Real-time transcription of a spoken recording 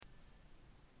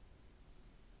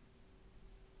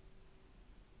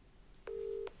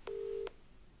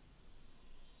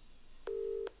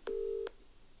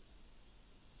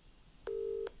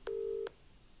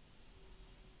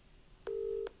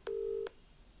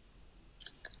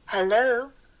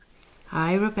Hello.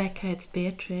 Hi, Rebecca, it's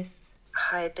Beatrice.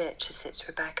 Hi, Beatrice. It's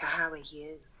Rebecca. How are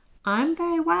you? I'm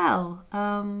very well.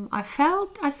 I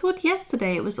thought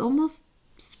yesterday it was almost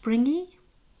springy.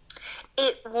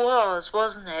 It was,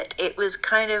 wasn't it? It was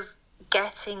kind of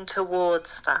getting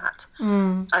towards that.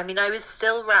 I mean, I was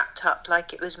still wrapped up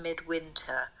like it was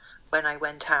midwinter when I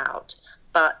went out.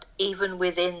 But even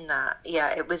within that,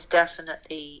 yeah, it was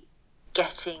definitely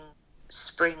getting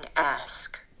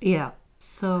spring-esque. Yeah,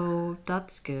 so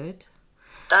that's good.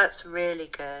 That's really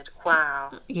good.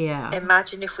 Wow. Yeah,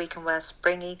 Imagine if we can wear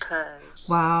springy clothes.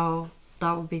 wow,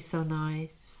 that would be so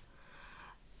nice.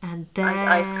 And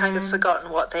I've kind of then,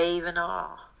 forgotten what they even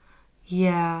are.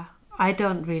 yeah, I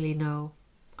don't really know.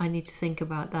 I need to think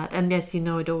about that. And yes,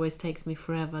 it always takes me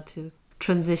forever to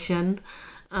transition.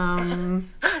 Um,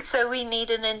 So we need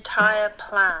an entire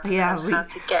plan Yeah, of how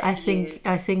to get I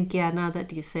think, yeah. Now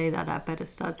that you say that, I better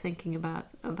start thinking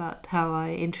about how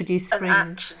I introduce an spring.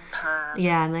 action plan.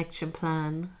 Yeah, an action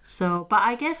plan. So, but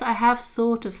I guess I have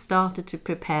sort of started to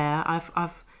prepare.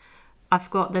 I've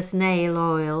got this nail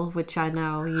oil which I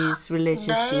now use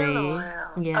religiously. Nail oil.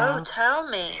 Yeah. Oh, tell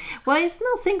me. Well, it's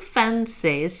nothing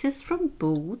fancy. It's just from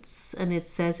Boots, and it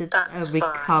says it's That's a fine.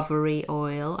 recovery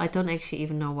oil. I don't actually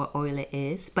even know what oil it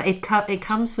is, but it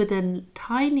comes with the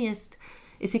tiniest.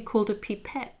 Is it called a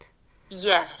pipette?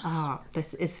 Yes. Ah,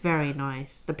 this is very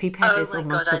nice. The pipette Oh is my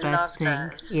almost God, the I best love thing.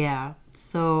 those. Yeah.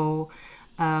 So,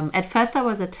 at first I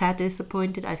was a tad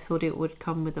disappointed. I thought it would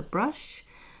come with a brush.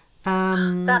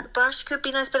 That brush could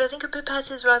be nice, but I think a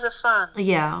pipette is rather fun.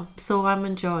 Yeah, so I'm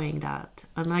enjoying that.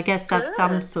 And I guess that's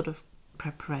some Good. sort of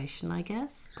preparation, I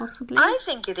guess, possibly. I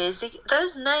think it is.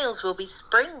 Those nails will be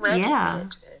spring ready, Yeah,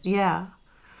 Beatrice. yeah,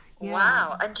 yeah.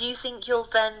 Wow. And do you think you'll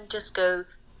then just go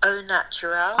au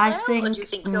naturel I now? Or think, do you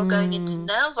think you're going into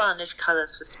nail varnish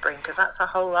colours for spring? Because that's a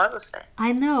whole other thing.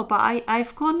 I know, but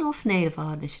I've gone off nail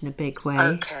varnish in a big way.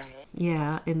 Okay.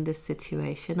 Yeah, in this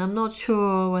situation. I'm not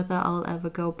sure whether I'll ever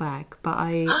go back, but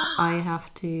I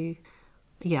have to,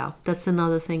 yeah, that's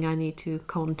another thing I need to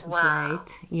contemplate. Wow.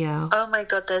 Yeah, Oh my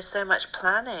God, there's so much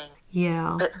planning.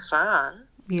 yeah, But fun.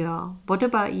 yeah. What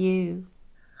about you?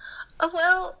 Oh,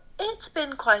 well, it's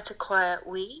been quite a quiet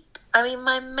week. I mean,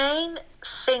 my main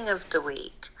thing of the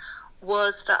week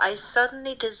was that I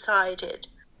suddenly decided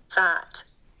that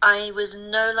I was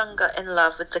no longer in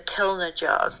love with the Kilner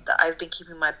jars that I've been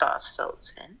keeping my bath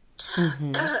salts in.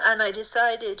 And I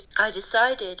decided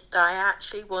that I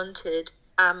actually wanted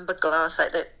amber glass,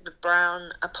 like the brown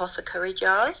apothecary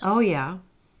jars. Oh, yeah.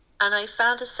 And I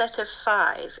found a set of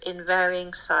 5 in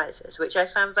varying sizes, which I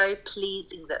found very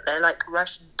pleasing, that they're like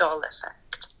Russian doll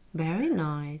effect. Very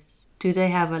nice. Do they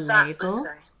have a That label? was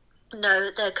very... No,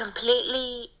 they're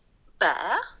completely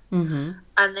bare, Mm-hmm.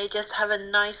 and they just have a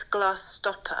nice glass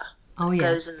stopper Oh, that yes.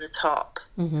 goes in the top.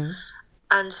 Mm-hmm.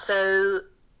 And so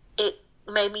it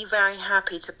made me very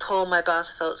happy to pour my bath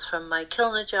salts from my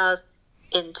Kilner jars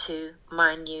into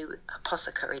my new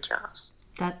apothecary jars.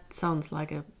 That sounds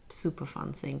like a super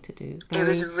fun thing to do. It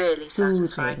was Very really soothing.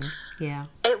 satisfying. Yeah.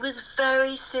 It was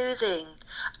very soothing.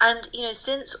 And,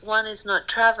 since one is not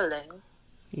travelling,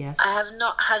 Yes. I have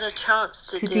not had a chance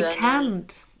to do any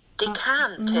decant.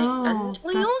 decanting. No, And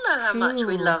we all that's know how much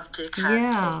we true. love decanting.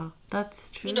 Yeah, that's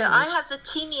true. I have the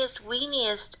teeniest,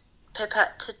 weeniest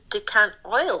pipette to decant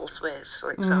oils with,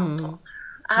 for example.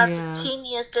 I have yeah. the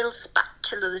teeniest little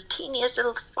spatula, the teeniest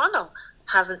little funnel.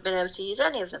 Haven't been able to use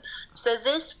any of them. So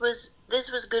this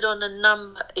was good on a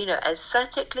number,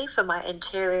 aesthetically for my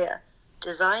interior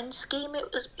design scheme.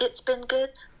 It's been good,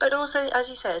 but also, as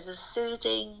you say, as a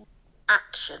soothing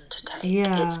action to take,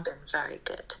 Yeah. it's been very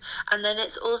good. And then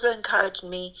it's also encouraged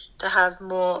me to have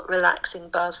more relaxing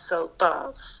bath salt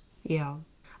baths. Yeah.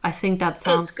 I think that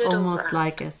sounds good all almost round.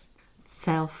 like a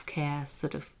self-care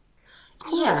sort of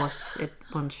course Yes.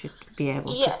 one should be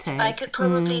able Yes, to take. I could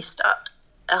probably start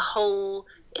a whole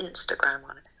Instagram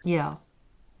on it. Yeah.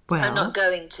 Well. I'm not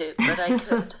going to, but I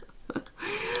could.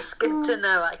 It's good to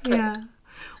know I could. Yeah.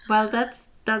 Well, that's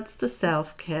the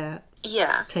self-care,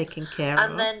 Yeah. taking care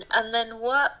And of. then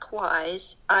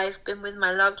work-wise, I've been with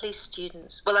my lovely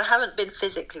students. Well, I haven't been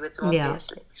physically with them, Yeah.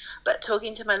 obviously, but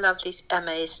talking to my lovely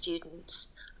MA students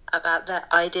about their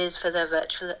ideas for their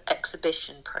virtual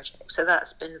exhibition project. So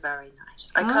that's been very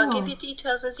nice. I can't give Oh. you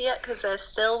details as yet because they're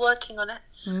still working on it,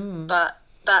 Mm. but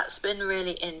that's been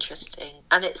really interesting.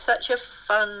 And it's such a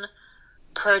fun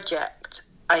project,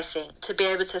 I think, to be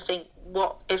able to think,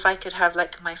 what if I could have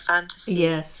like my fantasy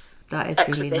Yes, that is really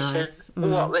exhibition, nice.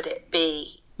 what would it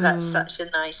be? That's such a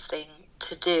nice thing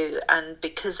to do. And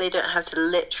because they don't have to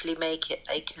literally make it,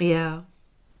 they can Yeah.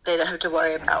 they don't have to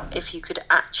worry about if you could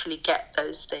actually get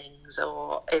those things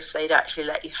or if they'd actually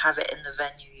let you have it in the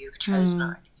venue you've chosen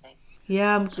or anything.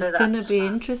 Yeah, So it's going to that's be fun.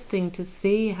 interesting to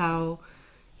see how,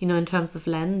 in terms of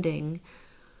lending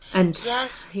and,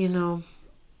 Yes.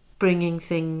 bringing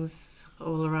things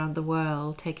all around the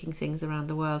world, taking things around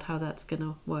the world, how that's going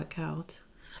to work out.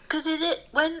 Because is it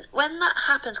when that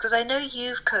happens? Because I know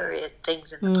you've couriered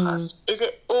things in the past.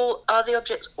 Are the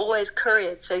objects always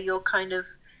couriered? So you're kind of,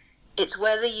 it's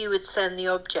whether you would send the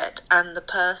object and the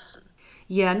person.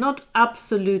 Yeah, not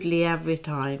absolutely every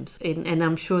time, and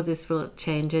I'm sure this will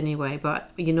change anyway.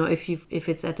 But if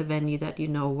it's at a venue that you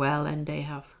know well and they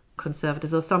have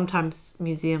conservators, or sometimes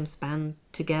museums band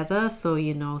together, so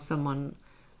someone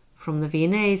from the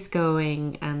V&A is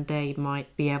going, and they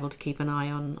might be able to keep an eye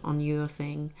on your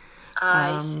thing.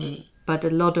 I see. But a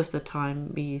lot of the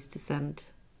time, we used to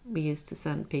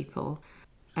send people,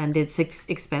 and it's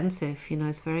expensive.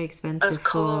 It's very expensive Of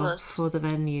course. for the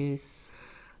venues.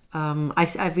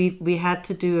 We had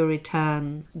to do a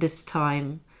return this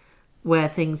time where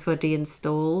things were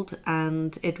deinstalled,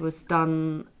 and it was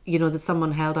done, that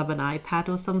someone held up an iPad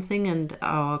or something, and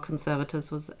our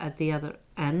conservators was at the other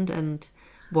end and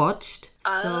watched.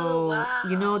 Oh,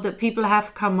 wow. That people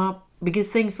have come up because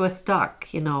things were stuck,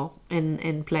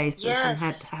 in places Yes.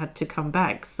 and had to come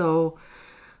back. So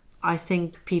I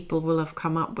think people will have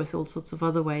come up with all sorts of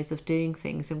other ways of doing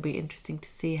things. It'll be interesting to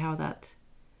see how that,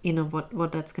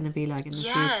 what that's going to be like in the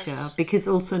Yes. future. Because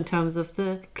also in terms of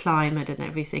the climate and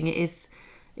everything, it's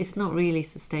not really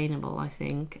sustainable, I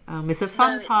think. It's a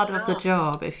fun it's part of the not.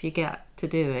 job if you get to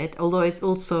do it, although it's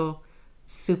also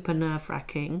super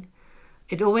nerve-wracking.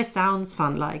 It always sounds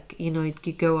fun, like, you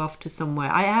go off to somewhere.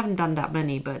 I haven't done that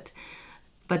many, but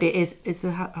it's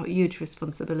a huge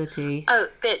responsibility. Oh,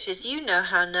 Beatrice, you know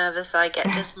how nervous I get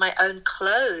just my own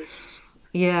clothes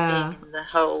Yeah. being in the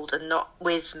hold and not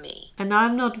with me. And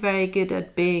I'm not very good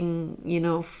at being,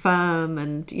 firm,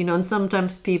 and, and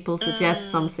sometimes people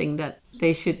suggest something that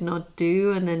they should not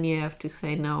do, and then you have to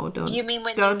say, no, don't. You mean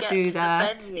when don't you get do to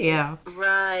that. the venue? Yeah.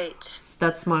 Right.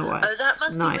 That's my worst Oh, that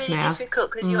must nightmare. be really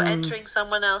difficult because you're entering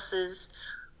someone else's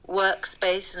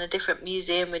workspace in a different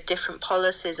museum with different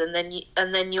policies, and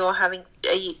then you're having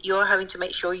to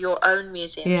make sure your own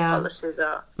museum's policies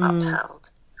are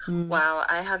upheld. Wow,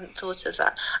 I hadn't thought of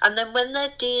that. And then when they're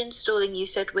deinstalling, you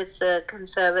said with the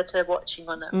conservator watching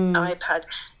on an iPad,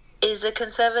 is the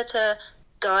conservator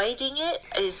guiding it?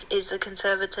 Is the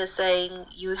conservator saying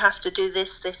you have to do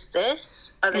this, this,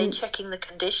 this? Are they checking the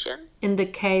condition? In the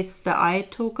case that I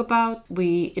talk about,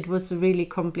 it was really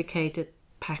complicated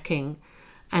packing,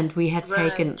 and we had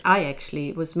taken.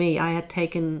 It was me. I had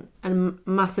taken a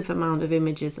massive amount of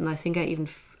images, and I think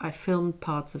I filmed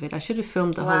parts of it. I should have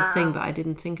filmed the whole thing, but I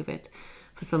didn't think of it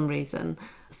for some reason.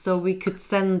 So we could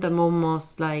send them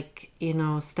almost like,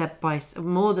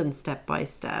 more than step by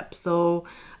step. So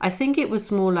I think it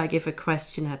was more like if a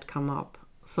question had come up.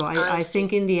 So I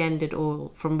think in the end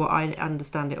from what I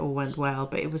understand, it all went well.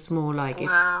 But it was more like if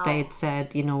they had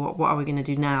said, what are we going to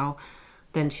do now?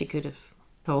 Then she could have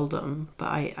told them. But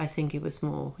I think it was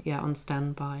more, on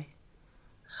standby.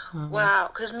 Wow,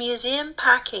 because museum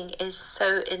packing is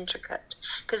so intricate.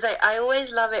 Because I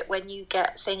always love it when you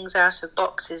get things out of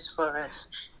boxes for us.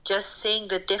 Just seeing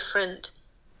the different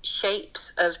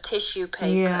shapes of tissue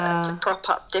paper to prop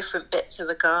up different bits of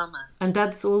a garment. And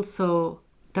that's also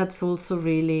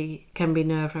really can be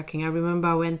nerve-wracking. I remember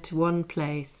I went to one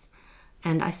place,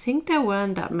 and I think there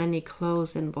weren't that many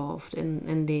clothes involved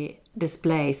in the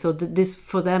display. So this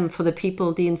for the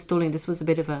people deinstalling, this was a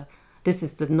bit of this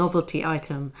is the novelty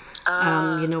item.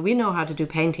 We know how to do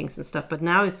paintings and stuff, but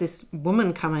now is this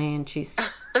woman coming in, she's,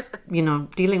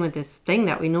 dealing with this thing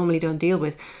that we normally don't deal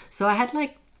with. So I had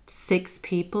like 6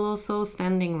 people or so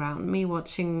standing around me,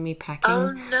 watching me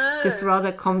packing this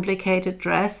rather complicated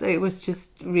dress. It was just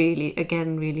really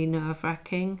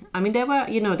nerve-wracking. I mean, they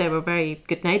were very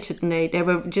good-natured, and they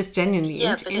were just genuinely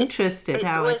interested.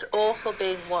 It's always awful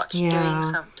being watched doing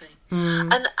something.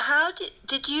 And how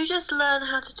did you just learn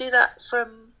how to do that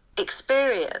from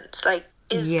experience? Like,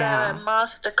 is there a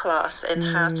masterclass in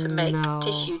how to make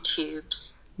tissue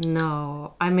tubes?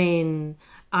 No, I mean,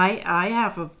 I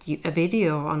have a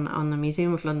video on the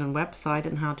Museum of London website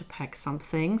on how to pack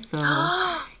something, so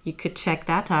you could check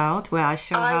that out, where I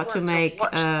show how to make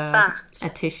a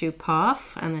tissue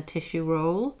puff and a tissue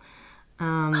roll.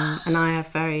 And I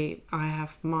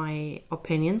have my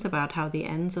opinions about how the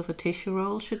ends of a tissue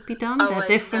roll should be done. They're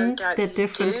different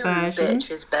versions.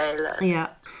 Beatrice Baylor. Yeah.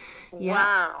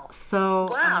 Wow. So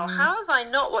how have I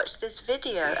not watched this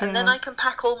video? And then I can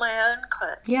pack all my own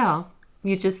clothes. Yeah.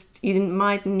 You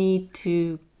might need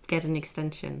to get an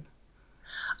extension.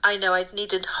 I know, I'd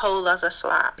need a whole other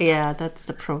flat Yeah, that's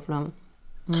the problem.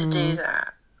 to do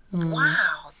that.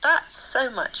 Wow, that's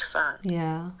so much fun.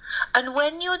 Yeah. And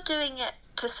when you're doing it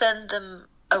to send them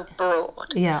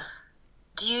abroad, Yeah.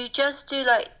 do you just do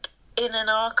like in an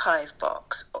archive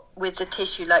box with the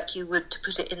tissue like you would to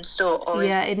put it in store? Or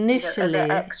Yeah, are initially.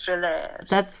 there extra layers?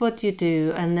 That's what you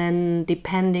do, and then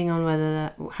depending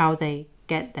on how they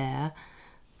get there,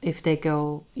 if they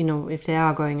go, if they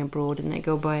are going abroad and they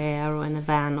go by air or in a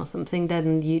van or something,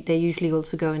 then they usually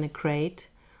also go in a crate.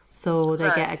 So they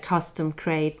get a custom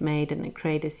crate made, and the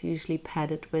crate is usually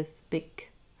padded with big,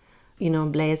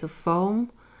 layers of foam,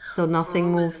 so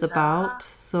nothing moves about.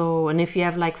 So, and if you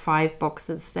have like 5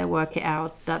 boxes, they work it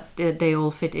out that they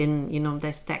all fit in,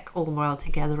 they stack all well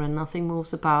together and nothing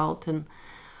moves about. And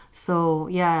so,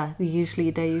 yeah, they usually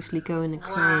go in a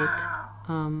crate.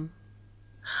 Wow.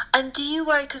 And do you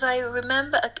worry, because I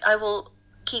remember, I will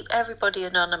keep everybody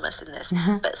anonymous in this,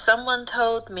 but someone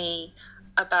told me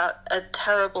about a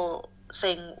terrible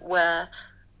thing where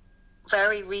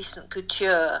very recent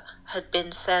couture had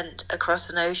been sent across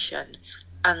an ocean,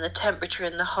 and the temperature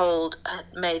in the hold had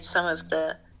made some of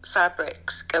the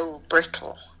fabrics go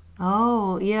brittle.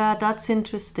 Oh, yeah, that's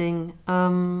interesting.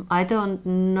 I don't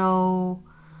know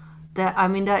that. I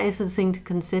mean, that is a thing to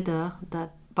consider.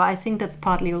 But I think that's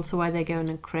partly also why they go in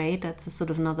a crate. That's a sort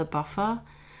of another buffer.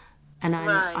 And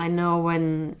I know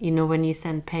when you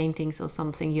send paintings or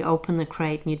something, you open the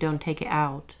crate and you don't take it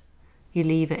out. You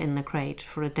leave it in the crate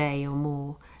for a day or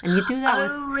more, and you do that.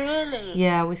 Oh, really?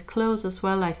 Yeah, with clothes as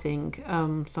well, I think,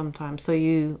 sometimes. So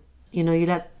you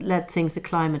let things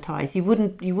acclimatize. You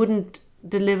wouldn't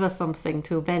deliver something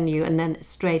to a venue and then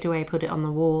straight away put it on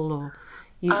the wall, or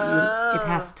it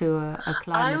has to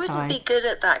acclimatize. I wouldn't be good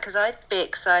at that because I'd be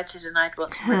excited and I'd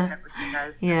want to rip everything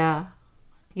open. Yeah,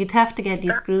 you'd have to get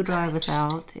your screwdrivers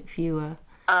out if you were.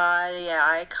 Yeah,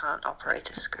 I can't operate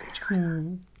a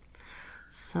screwdriver.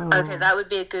 So. Okay, that would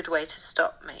be a good way to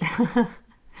stop me.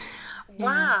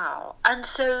 Wow. And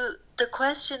so the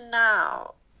question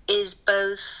now is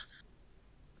both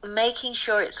making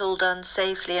sure it's all done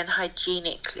safely and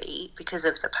hygienically because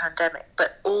of the pandemic,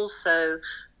 but also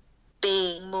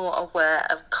being more aware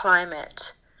of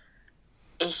climate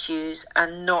issues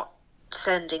and not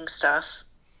sending stuff.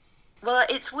 Well,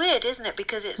 it's weird, isn't it?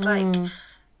 Because it's like...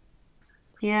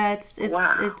 Yeah,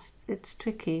 it's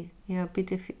tricky. Yeah, a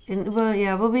bit well,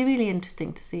 yeah, it will be really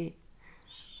interesting to see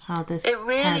how this It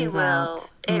really pans will. out.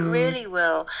 It really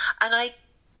will. And I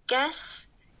guess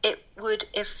it would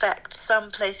affect some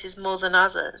places more than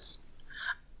others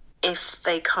if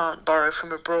they can't borrow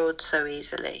from abroad so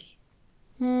easily.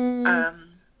 I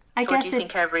guess do you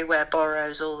think everywhere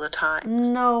borrows all the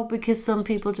time? No, because some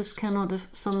people just cannot.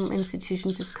 Some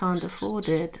institutions just can't afford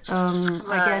it. I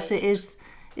guess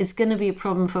it's going to be a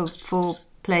problem for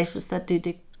places that do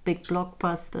the big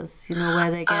blockbusters. Where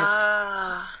they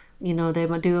get. They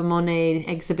might do a Monet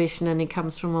exhibition and it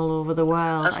comes from all over the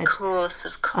world. Of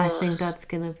course. I think that's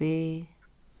going to be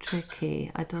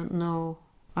tricky. I don't know.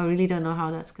 I really don't know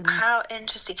how that's going to... How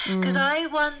interesting. Because I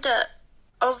wonder,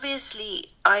 obviously,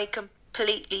 I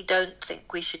completely don't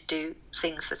think we should do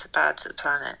things that are bad to the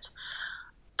planet.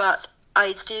 But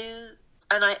I do,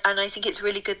 and I think it's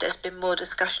really good there's been more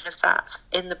discussion of that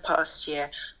in the past year.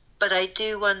 But I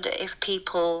do wonder if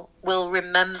people will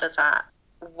remember that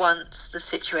once the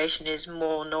situation is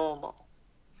more normal,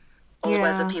 or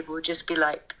whether people will just be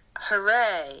like,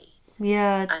 hooray,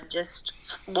 and just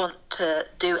want to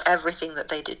do everything that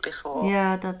they did before.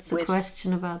 Yeah, that's the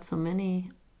question about so many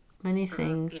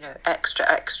things.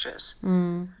 Extras.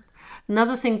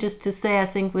 Another thing just to say, I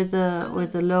think with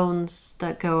the loans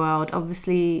that go out,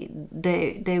 obviously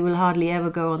they will hardly ever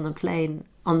go on the plane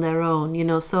on their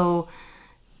own, so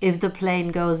if the plane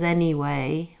goes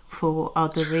anyway for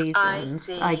other reasons,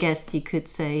 I guess you could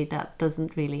say that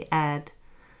doesn't really add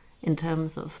in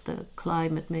terms of the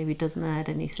climate, maybe doesn't add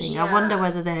anything. I wonder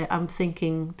whether I'm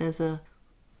thinking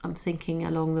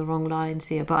along the wrong lines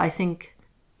here, but I think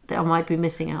that I might be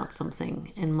missing out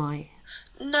something in my...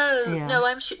 No,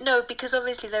 I'm sure, no, because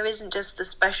obviously there isn't just the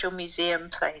special museum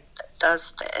plane that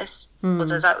does this,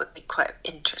 although that would be quite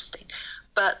interesting.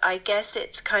 But I guess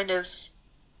it's kind of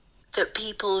that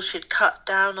people should cut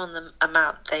down on the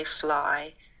amount they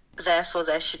fly, therefore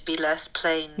there should be less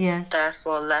planes,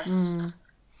 therefore less...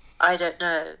 I don't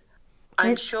know.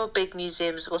 I'm sure big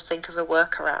museums will think of a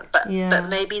workaround, but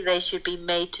maybe they should be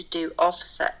made to do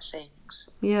offset things.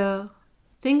 Yeah.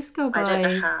 Things go by... I don't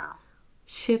know how.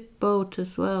 Ship, boat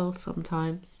as well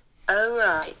sometimes. Oh,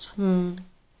 right.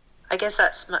 I guess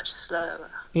that's much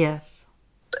slower. Yes.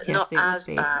 But not as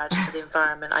bad for the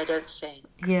environment, I don't think.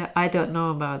 Yeah, I don't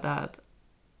know about that.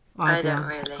 I don't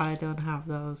really. I don't have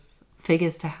those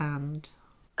figures to hand.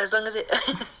 As long as it...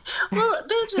 well,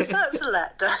 Beatrice, that's a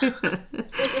letdown.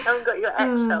 You haven't got your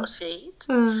Excel sheet.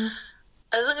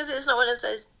 As long as it's not one of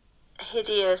those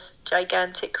hideous,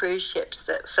 gigantic cruise ships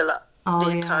that fill up the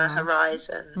entire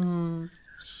horizon.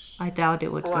 I doubt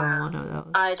it would go on one of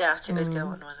those. I doubt it would go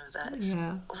on one of those.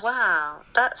 Yeah. Wow,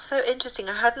 that's so interesting.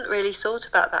 I hadn't really thought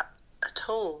about that at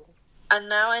all. And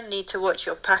now I need to watch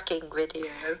your packing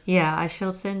video. Yeah, I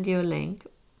shall send you a link.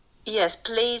 Yes,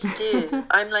 please do.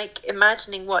 I'm like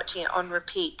imagining watching it on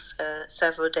repeat for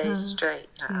several days straight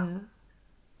now.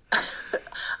 Yeah.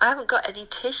 I haven't got any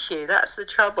tissue. That's the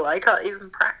trouble. I can't even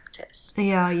practice.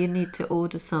 Yeah, you need to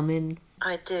order some in.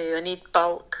 I do. I need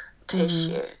bulk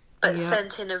tissue, but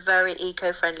sent in a very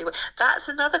eco-friendly way. That's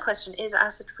another question. Is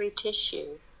acid-free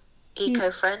tissue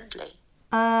eco-friendly?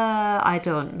 I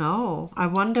don't know. I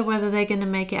wonder whether they're going to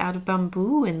make it out of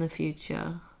bamboo in the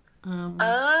future.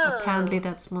 Apparently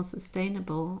that's more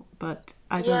sustainable, but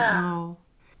I don't know.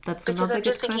 That's because another I'm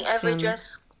just good thinking question. Every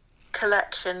dress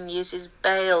collection uses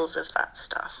bales of that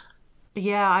stuff.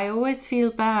 Yeah, I always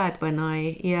feel bad when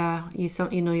you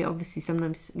obviously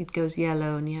sometimes it goes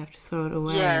yellow and you have to throw it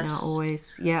away. Yes.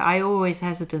 And I always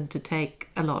hesitant to take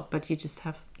a lot, but you just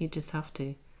have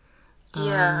to.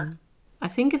 Yeah. I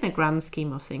think in the grand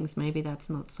scheme of things, maybe that's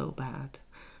not so bad.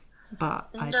 But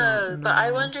I don't know. But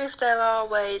I wonder if there are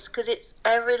ways, because it's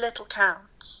every little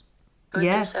counts. I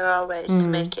wonder if there are ways to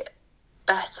make it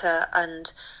better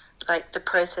and like the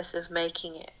process of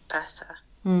making it better.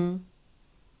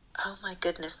 Oh my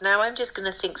goodness. Now I'm just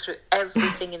going to think through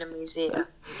everything in a museum. You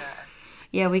know.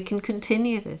 Yeah, we can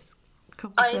continue this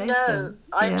conversation. I know.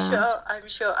 I'm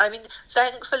sure. I mean,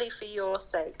 thankfully for your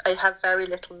sake, I have very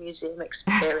little museum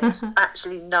experience.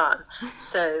 Actually, none.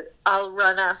 So I'll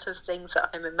run out of things that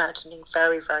I'm imagining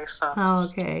very, very fast. Oh,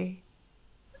 okay.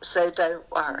 So don't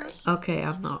worry. Okay,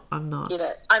 I'm not. You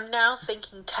know, I'm now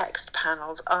thinking text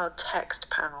panels. Are text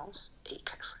panels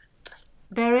eco-friendly?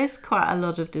 There is quite a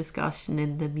lot of discussion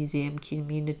in the museum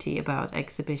community about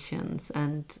exhibitions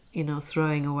and,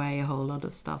 throwing away a whole lot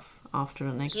of stuff after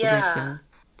an exhibition. Yeah.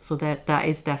 So that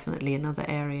is definitely another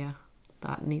area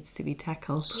that needs to be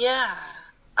tackled. Yeah.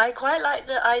 I quite like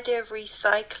the idea of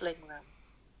recycling them.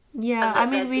 Yeah, and I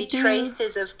mean, we do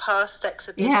traces of past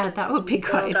exhibitions. Yeah, that would be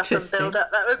quite interesting. Build up.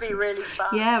 That would be really fun.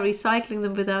 Yeah, recycling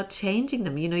them without changing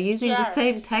them. Using the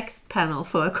same text panel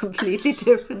for a completely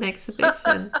different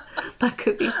exhibition. That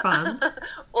could be fun.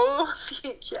 All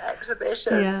future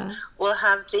exhibitions will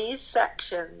have these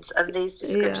sections and these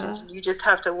descriptions, and you just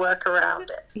have to work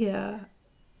around it. Yeah,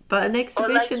 but an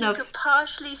exhibition you could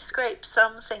partially scrape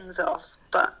some things off,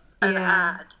 but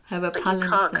add, but you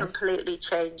can't completely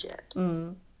change it.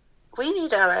 We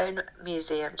need our own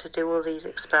museum to do all these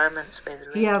experiments with.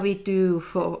 Really. Yeah, we do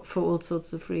for all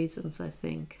sorts of reasons, I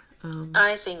think.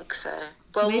 I think so.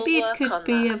 Well, maybe we'll it could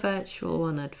be a virtual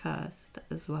one at first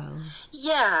as well.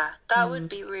 Yeah, that would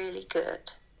be really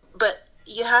good. But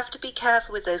you have to be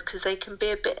careful with those because they can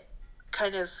be a bit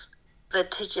kind of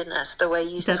vertiginous, the way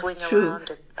you swing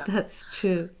around. That's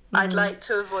true. I'd like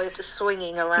to avoid the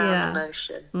swinging around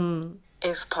motion,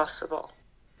 if possible.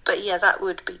 But yeah, that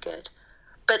would be good.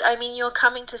 But I mean, you're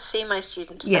coming to see my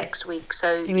students next week,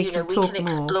 so we can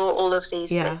explore all of these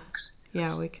things.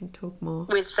 Yeah, we can talk more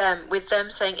with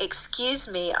them saying,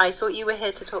 "Excuse me, I thought you were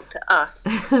here to talk to us."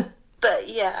 But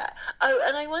yeah. Oh,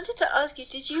 and I wanted to ask you: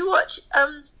 did you watch?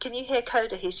 Can you hear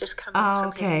Coda? He's just come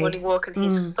from his morning walk, and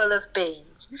he's full of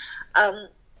beans.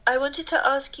 I wanted to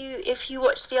ask you if you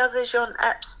watched the other Jean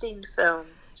Epstein film.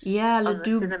 Yeah, Le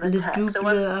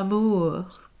Double Amour.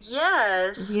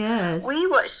 Yes. We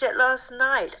watched it last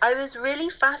night. I was really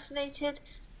fascinated.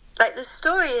 Like, the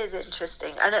story is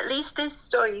interesting, and at least this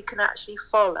story you can actually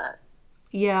follow.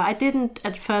 Yeah, I didn't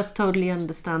at first totally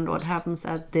understand what happens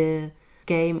at the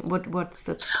game. What's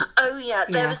the... Oh, yeah.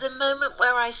 There was a moment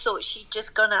where I thought she'd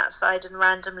just gone outside and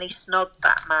randomly snogged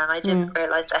that man. I didn't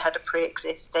realise they had a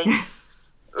pre-existing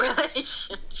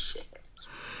relationship.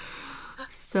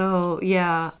 So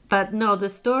yeah, but no, the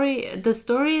story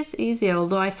is easy,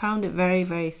 although I found it very,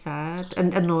 very sad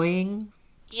and annoying.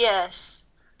 Yes.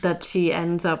 That she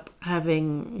ends up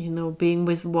having, being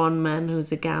with one man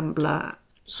who's a gambler.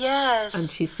 Yes. And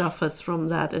she suffers from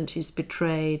that and she's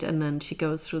betrayed, and then she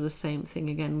goes through the same thing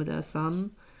again with her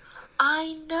son.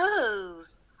 I know.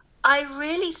 I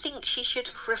really think she should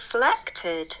have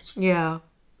reflected. Yeah.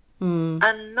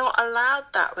 And not allowed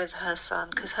that with her son,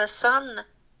 because her son...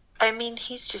 I mean,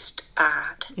 he's just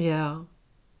bad. Yeah.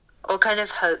 Or kind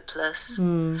of hopeless.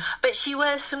 But she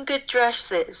wears some good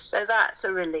dresses, so that's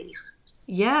a relief.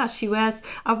 Yeah, she wears...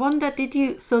 I wonder,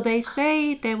 so they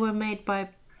say they were made by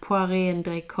Poiré and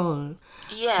Décolle.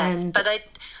 Yes, And but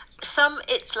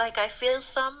it's like I feel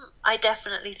some I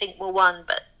definitely think were one,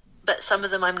 but some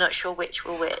of them I'm not sure which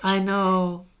were which. I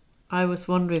know. I was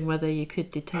wondering whether you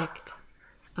could detect.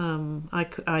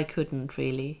 I couldn't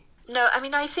really. No, I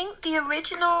mean I think the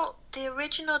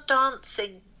original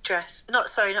dancing dress. Not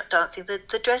dancing.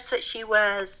 The dress that she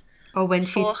wears. Oh, when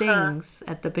she for her- sings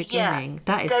at the beginning.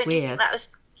 That is Don't you think weird. that was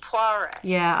Poirot?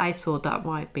 Yeah, I thought that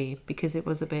might be because it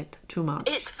was a bit too much.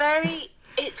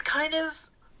 It's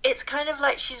kind of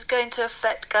like she's going to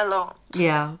affect Gallant.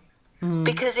 Yeah.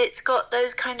 Because it's got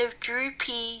those kind of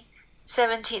droopy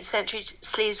 17th century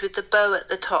sleeves with the bow at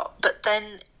the top, but then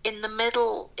in the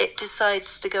middle it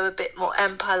decides to go a bit more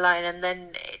empire line, and then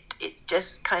it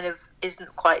just kind of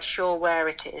isn't quite sure where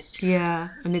it is. Yeah,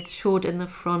 and it's short in the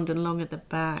front and long at the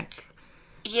back.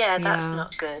 Yeah, that's Yeah.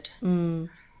 not good.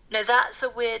 No, that's a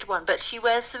weird one, but she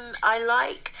wears some,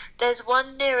 there's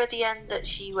one nearer the end that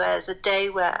she wears a day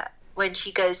wear when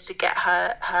she goes to get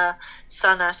her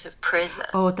son out of prison.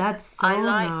 Oh, that's so I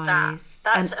like nice.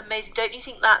 that. That's And amazing. Don't you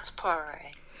think that's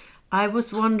Poirot? I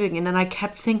was wondering, and then I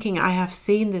kept thinking, I've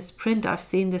seen this print,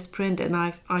 and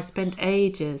I spent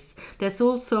ages. There's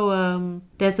also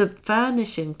there's a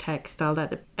furnishing textile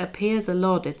that appears a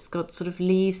lot. It's got sort of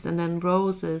leaves and then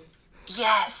roses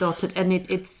Yes. dotted, and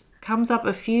it's comes up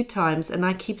a few times, and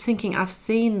I keep thinking I've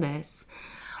seen this.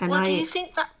 And Well, do you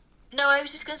think that... No, I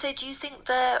was just going to say, do you think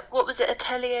what was it,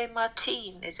 Atelier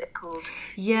Martine, is it called?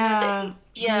 Yeah,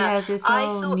 Yeah. this I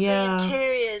own, thought yeah. the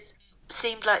interiors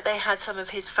seemed like they had some of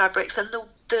his fabrics, and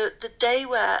the day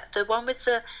wear, the one with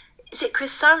the... Is it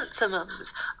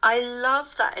chrysanthemums? I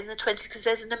love that in the 20s, because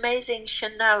there's an amazing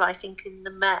Chanel, I think, in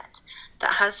the Met,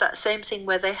 that has that same thing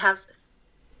where they have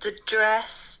the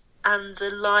dress and the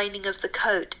lining of the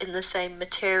coat in the same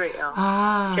material, which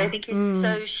I think is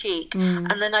so chic.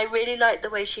 And then I really like the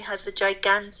way she had the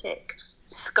gigantic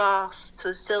scarf,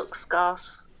 sort of silk scarf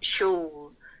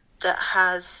shawl that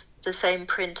has the same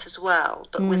print as well,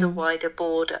 but with a wider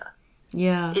border.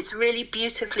 Yeah. It's really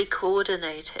beautifully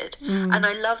coordinated. And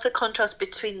I love the contrast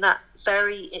between that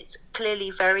it's clearly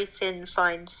very thin,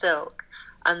 fine silk,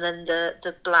 and then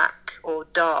the black or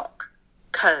dark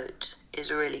coat is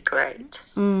really great.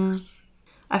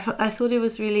 I thought it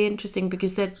was really interesting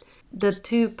because the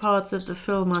two parts of the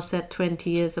film are set 20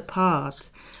 years apart.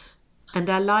 And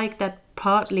I like that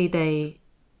partly they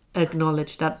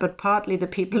acknowledge that, but partly the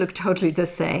people look totally the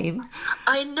same.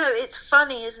 I know, it's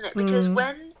funny, isn't it? Because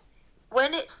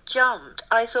when it jumped,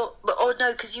 I thought, oh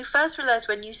no, because you first realise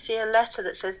when you see a letter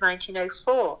that says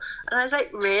 1904. And I was like,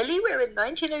 really? We're in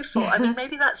 1904? I mean,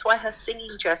 maybe that's why her singing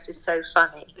dress is so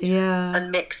funny. Yeah.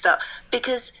 And mixed up.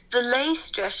 Because the lace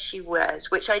dress she wears,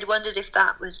 which I'd wondered if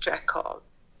that was Drecol,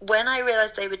 when I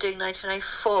realised they were doing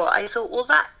 1904, I thought, well,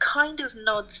 that kind of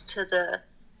nods to the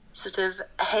sort of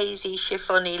hazy,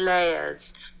 chiffony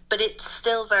layers. But it's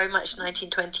still very much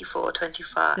 1924,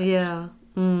 25. Yeah.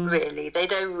 Really, they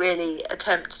don't really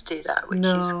attempt to do that, which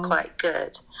is quite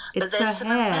good. But It's there's her some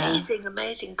hair.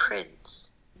 amazing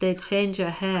prints. They change her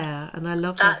hair, and I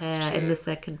love That's her hair in true. the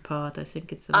second part. I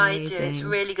think it's I amazing. do, it's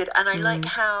really good. And I like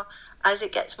how, as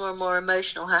it gets more and more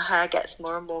emotional, her hair gets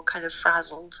more and more kind of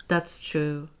frazzled. That's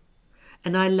true.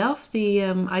 And I love the,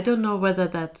 I don't know whether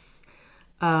that's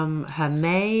her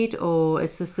maid or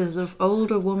it's a sort of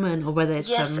older woman or whether it's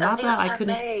Yes, her I mother. think it's I her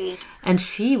couldn't. maid. And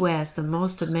she wears the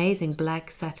most amazing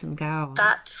black satin gown.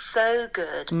 That's so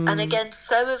good. And again,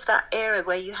 so of that era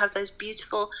where you have those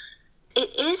beautiful... It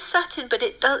is satin, but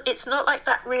it's not like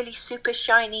that really super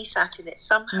shiny satin. It's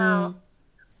somehow...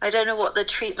 I don't know what the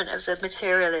treatment of the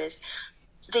material is.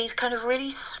 These kind of really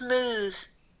smooth,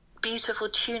 beautiful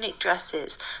tunic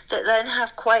dresses that then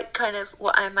have quite kind of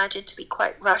what I imagine to be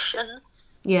quite Russian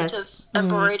Yes. sort of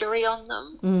embroidery on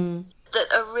them that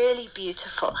are really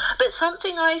beautiful. But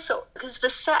something I thought, because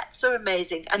the sets are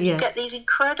amazing, and you Yes. get these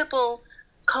incredible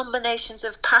combinations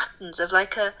of patterns of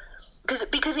like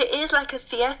because it is like a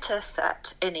theatre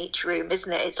set in each room,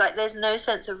 isn't it? It's like there's no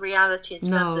sense of reality in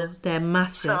terms No, of they're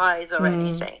massive. size or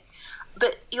anything.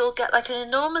 But you'll get like an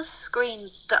enormous screen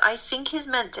that I think is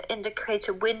meant to indicate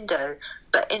a window,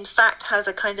 but in fact has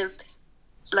a kind of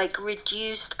like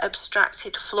reduced,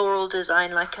 abstracted floral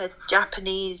design, like a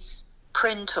Japanese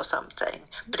print or something.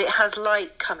 But it has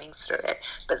light coming through it.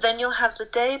 But then you'll have the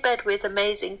daybed with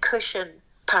amazing cushion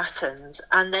patterns,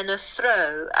 and then a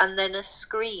throw, and then a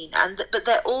screen, but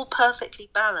they're all perfectly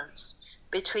balanced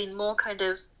between more kind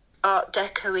of Art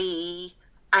Deco-y,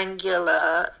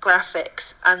 angular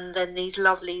graphics, and then these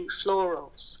lovely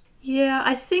florals. Yeah,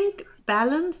 I think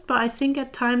balanced, but I think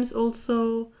at times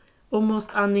also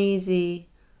almost uneasy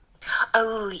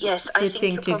Oh, yes, I think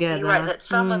sitting you're probably together. right that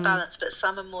some are balanced, but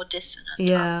some are more dissonant,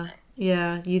 Yeah, aren't they?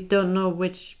 yeah. You don't know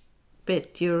which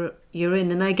bit you're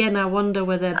in. And again, I wonder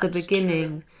whether at the That's beginning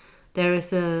true. there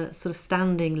is a sort of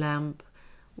standing lamp,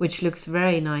 which looks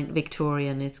very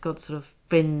Victorian. It's got sort of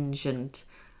fringe and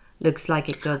looks like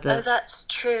it got Oh, a that's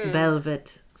true.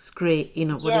 velvet screen. You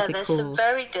know, what Yeah, is it there's some called?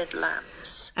 very good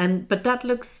lamps. And but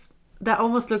that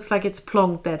almost looks like it's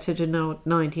plonked there to denote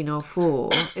 1904.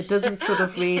 It doesn't sort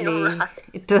of You're really, right.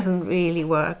 it doesn't really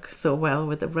work so well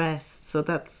with the rest. So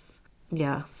that's,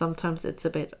 yeah, sometimes it's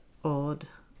a bit odd.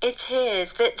 It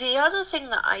is. The other thing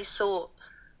that I thought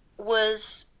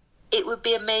was it would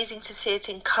be amazing to see it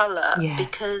in colour Yes.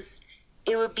 because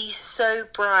it would be so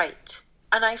bright.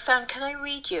 And I found, can I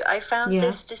read you? I found Yeah.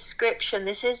 this description.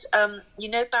 This is,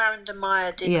 Baron de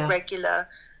Meyer did Yeah. regular,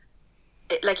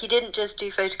 like he didn't just do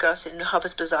photographs in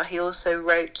Harper's Bazaar, he also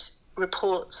wrote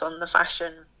reports on the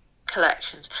fashion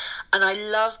collections. And I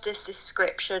love this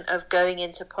description of going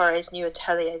into Poiret's new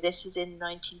atelier. This is in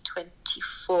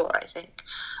 1924, I think.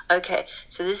 Okay,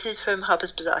 so this is from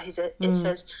Harper's Bazaar. It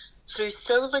says, through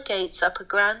silver gates up a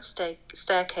grand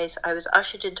staircase, I was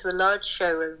ushered into a large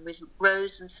showroom with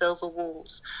rose and silver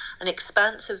walls. An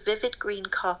expanse of vivid green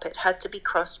carpet had to be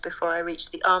crossed before I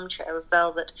reached the armchair of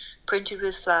velvet, printed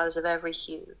with flowers of every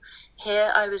hue.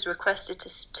 Here I was requested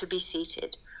to be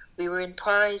seated. We were in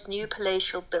Poiret's new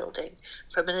palatial building.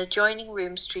 From an adjoining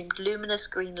room streamed luminous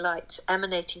green lights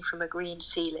emanating from a green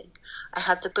ceiling. I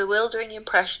had the bewildering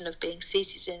impression of being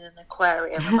seated in an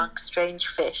aquarium amongst strange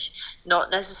fish,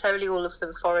 not necessarily all of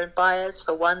them foreign buyers,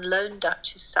 for one lone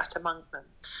duchess sat among them.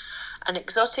 An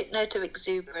exotic note of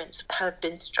exuberance had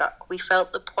been struck. We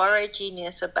felt the Poiret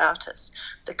genius about us.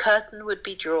 The curtain would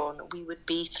be drawn. We would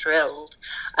be thrilled.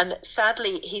 And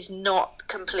sadly, he's not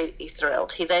completely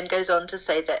thrilled. He then goes on to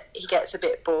say that he gets a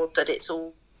bit bored that it's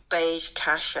all beige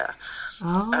cassia.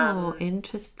 Oh,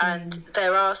 interesting. And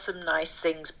there are some nice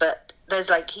things, but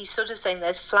there's he's sort of saying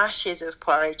there's flashes of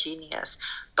Poiret genius,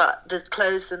 but the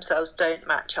clothes themselves don't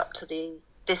match up to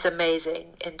this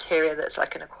amazing interior that's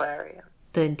like an aquarium.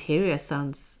 The interior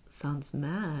sounds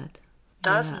mad.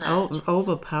 Doesn't it?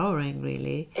 Overpowering,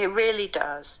 really. It really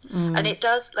does. And it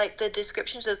does, the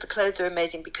descriptions of the clothes are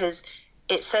amazing because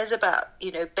it says about,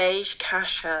 beige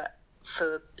cassia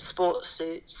for sports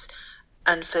suits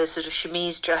and for sort of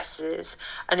chemise dresses.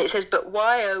 And it says, but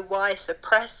why, oh, why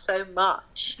suppress so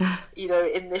much,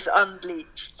 in this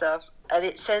unbleached stuff? And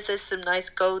it says there's some nice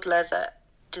gold leather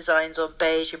designs on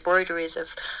beige, embroideries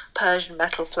of Persian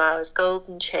metal flowers,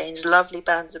 golden chains, lovely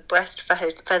bands of breast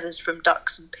feathers from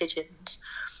ducks and pigeons.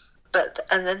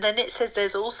 And then it says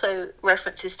there's also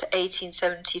references to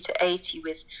 1870 to 80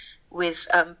 with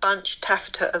bunched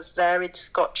taffeta of varied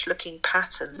Scotch-looking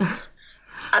patterns.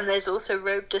 And there's also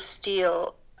robe de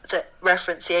steel that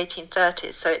reference the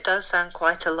 1830s, so it does sound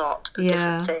quite a lot of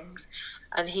different things.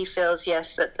 And he feels,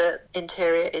 yes, that the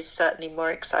interior is certainly more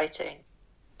exciting.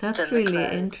 That's really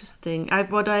interesting.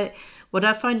 What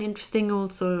I find interesting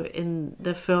also in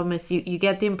the film is you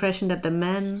get the impression that the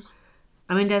men,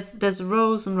 I mean, there's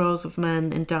rows and rows of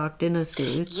men in dark dinner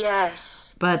suits.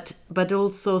 Yes. But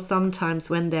also sometimes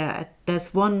when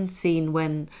there's one scene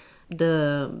when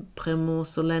the Prémont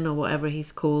Solène or whatever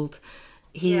he's called,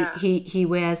 he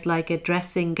wears like a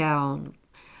dressing gown,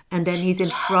 and then he's in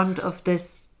front of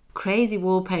this crazy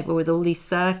wallpaper with all these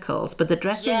circles, but the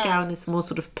dressing gown is more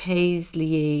sort of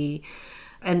paisley,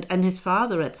 and his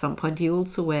father at some point he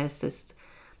also wears this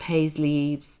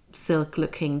paisley silk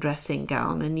looking dressing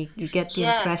gown, and you get the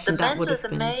impression that would have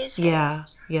been amazing.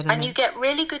 And you get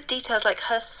really good details, like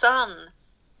her son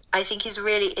I think is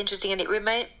really interesting, and it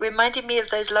reminded me of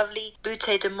those lovely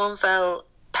Boutet de Monvel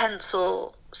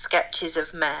pencil sketches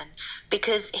of men,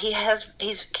 because he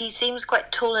seems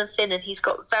quite tall and thin, and he's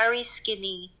got very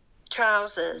skinny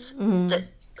trousers that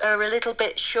are a little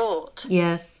bit short.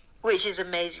 Yes. Which is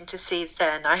amazing to see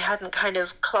then. I hadn't kind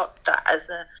of clocked that as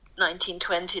a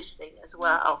 1920s thing as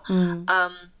well.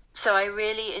 So I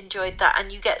really enjoyed that,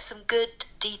 and you get some good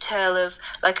detail of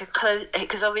like a close,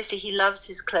 because obviously he loves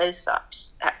his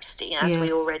close-ups, Epstein, as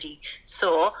we already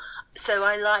saw. So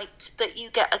I liked that you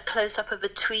get a close-up of a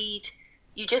tweed.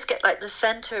 You just get like the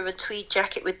center of a tweed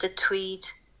jacket with the tweed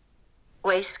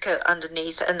waistcoat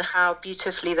underneath, and how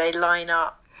beautifully they line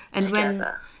up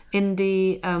together. When in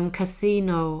the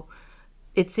casino,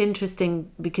 it's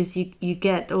interesting because you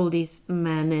get all these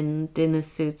men in dinner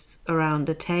suits around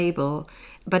a table,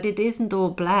 but it isn't all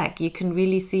black. You can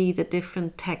really see the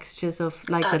different textures of,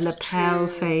 like, the lapel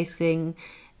facing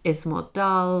is more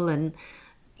dull, and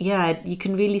you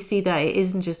can really see that it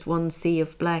isn't just one sea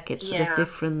of black. It's sort of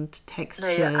different textures.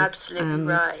 No, you're absolutely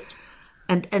right.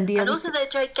 And the And other also their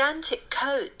gigantic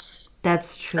coats.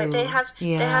 that's true. Like they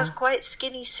yeah. have quite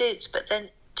skinny suits, but then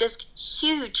just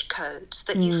huge coats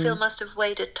that you feel must have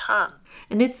weighed a ton.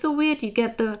 And it's so weird. You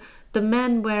get the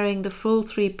men wearing the full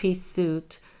 3-piece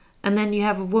suit, and then you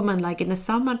have a woman like in a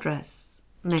summer dress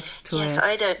next to Yes, it.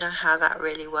 I don't know how that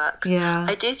really works. Yeah.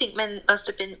 I do think men must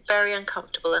have been very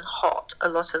uncomfortable and hot a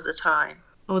lot of the time.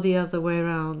 Or the other way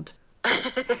around.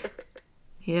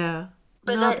 Yeah.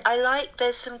 But No, I like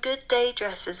there's some good day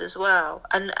dresses as well,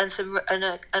 and a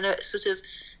sort of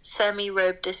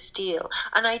semi-robe de style.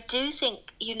 And I do think,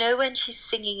 when she's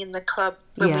singing in the club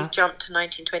when Yeah. we jumped to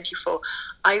 1924,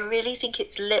 I really think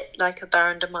it's lit like a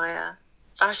Baron de Meyer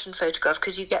fashion photograph,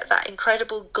 because you get that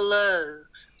incredible glow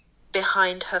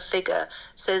behind her figure,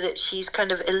 so that she's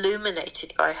kind of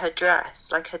illuminated by her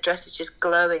dress, like her dress is just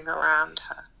glowing around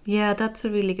her. yeah, that's a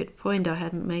really good point. I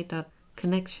hadn't made that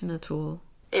connection at all.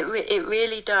 It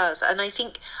really does, and I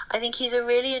think he's a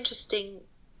really interesting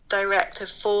director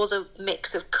for the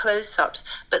mix of close-ups,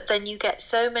 but then you get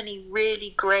so many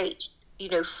really great,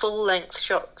 full-length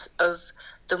shots of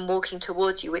them walking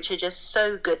towards you, which are just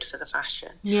so good for the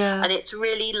fashion. Yeah. And it's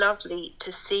really lovely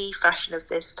to see fashion of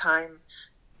this time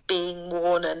being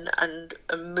worn and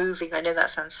moving. I know that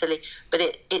sounds silly, but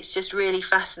it's just really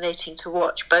fascinating to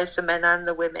watch, both the men and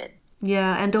the women.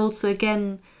 Yeah, and also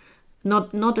again,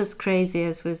 not as crazy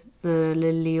as with the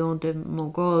Le Lion de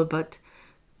Mogol, but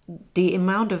the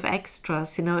amount of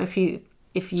extras, if you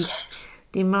Yes.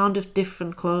 the amount of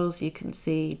different clothes you can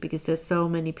see, because there's so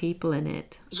many people in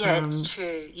it. Yeah, it's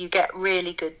true. You get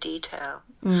really good detail.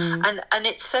 And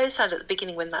it's so sad at the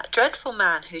beginning when that dreadful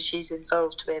man who she's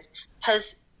involved with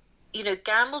has,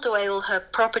 gambled away all her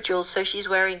proper jewels, so she's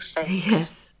wearing fakes.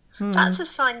 Yes. That's a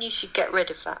sign you should get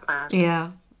rid of that man.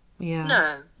 Yeah. Yeah.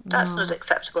 No, that's not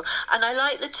acceptable. And I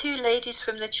like the two ladies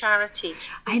from the charity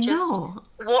who I just know.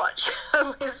 watch her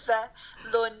with their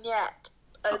lorgnette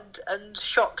and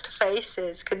shocked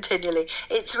faces continually.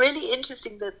 It's really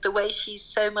interesting that the way she's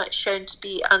so much shown to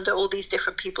be under all these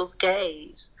different people's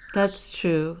gaze. That's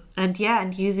true. And yeah,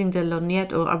 and using the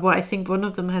lorgnette, or what I think one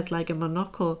of them has like a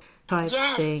monocle type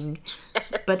Yes. thing.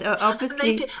 But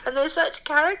obviously, and they're such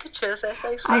caricatures. They're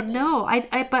so funny. I know.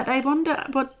 But I wonder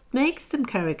what makes them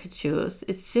caricatures.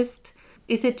 It's just,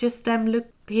 is it just them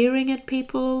peering at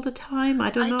people all the time? I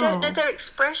don't know. I don't know. Their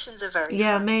expressions are very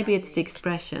Yeah, funny, maybe I it's the think.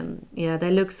 expression. Yeah,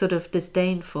 they look sort of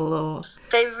disdainful, or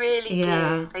They really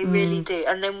Yeah, do. They really do.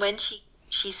 And then when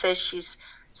she says she's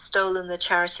stolen the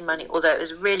charity money, although it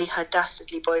was really her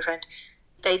dastardly boyfriend,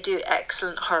 they do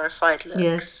excellent horrified looks.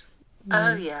 yes.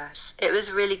 Oh yes, it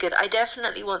was really good. I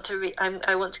definitely want to read.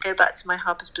 I want to go back to my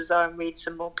Harper's Bazaar and read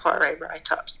some more Poirot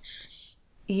write-ups.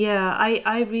 Yeah,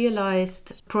 I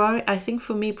realized Poirot, I think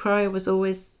for me Poirot was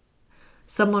always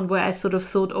someone where I sort of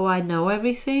thought, oh, I know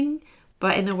everything,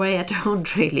 but in a way I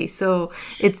don't really. So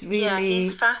it's really, Yeah,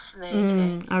 he's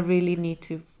fascinating. I really need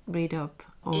to read up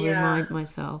or Yeah. remind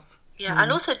myself. Yeah,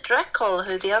 and also Dreckel,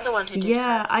 who the other one who did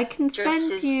Yeah, her I can send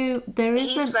dresses, you. There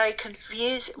is He's an very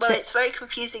confused. Well, it's very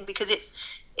confusing because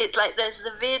it's like there's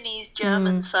the Viennese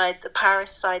German side, the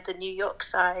Paris side, the New York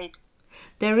side.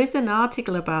 There is an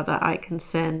article about that I can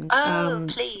send. Oh,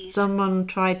 please. Someone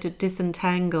tried to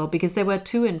disentangle, because there were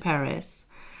two in Paris.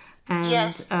 And,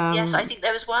 Yes, I think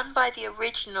there was one by the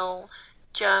original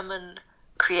German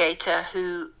creator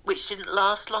which didn't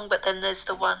last long, but then there's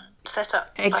the one set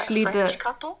up Actually, by a French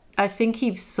couple. I think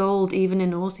he sold even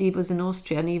in Austria. He was in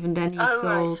Austria, and even then he Oh,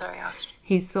 right, sold. sorry, Austria.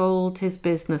 He sold his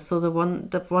business. So the one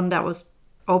that was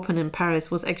open in Paris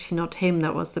was actually not him.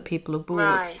 That was the people who bought.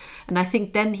 Right. And I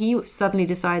think then he suddenly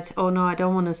decides, oh no, I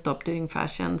don't want to stop doing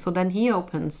fashion. So then he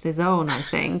opens his own, I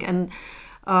think, and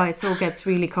it all gets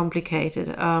really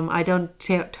complicated. I don't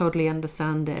totally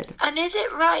understand it. And is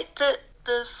it right that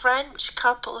the French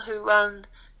couple who run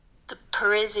the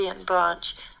Parisian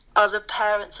branch are the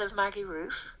parents of Maggie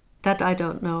Roof? That I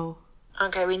don't know.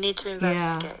 Okay, we need to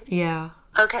investigate. Yeah.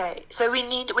 Okay, so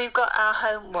we've got our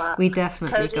homework. We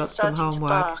definitely Cody's got some starting homework.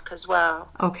 to bark as well.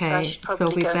 Okay, so I should so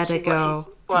probably we go and better see go. what he's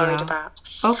worried Yeah. about.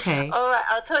 Okay. All right,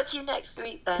 I'll talk to you next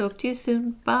week then. Talk to you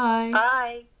soon. Bye.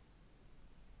 Bye.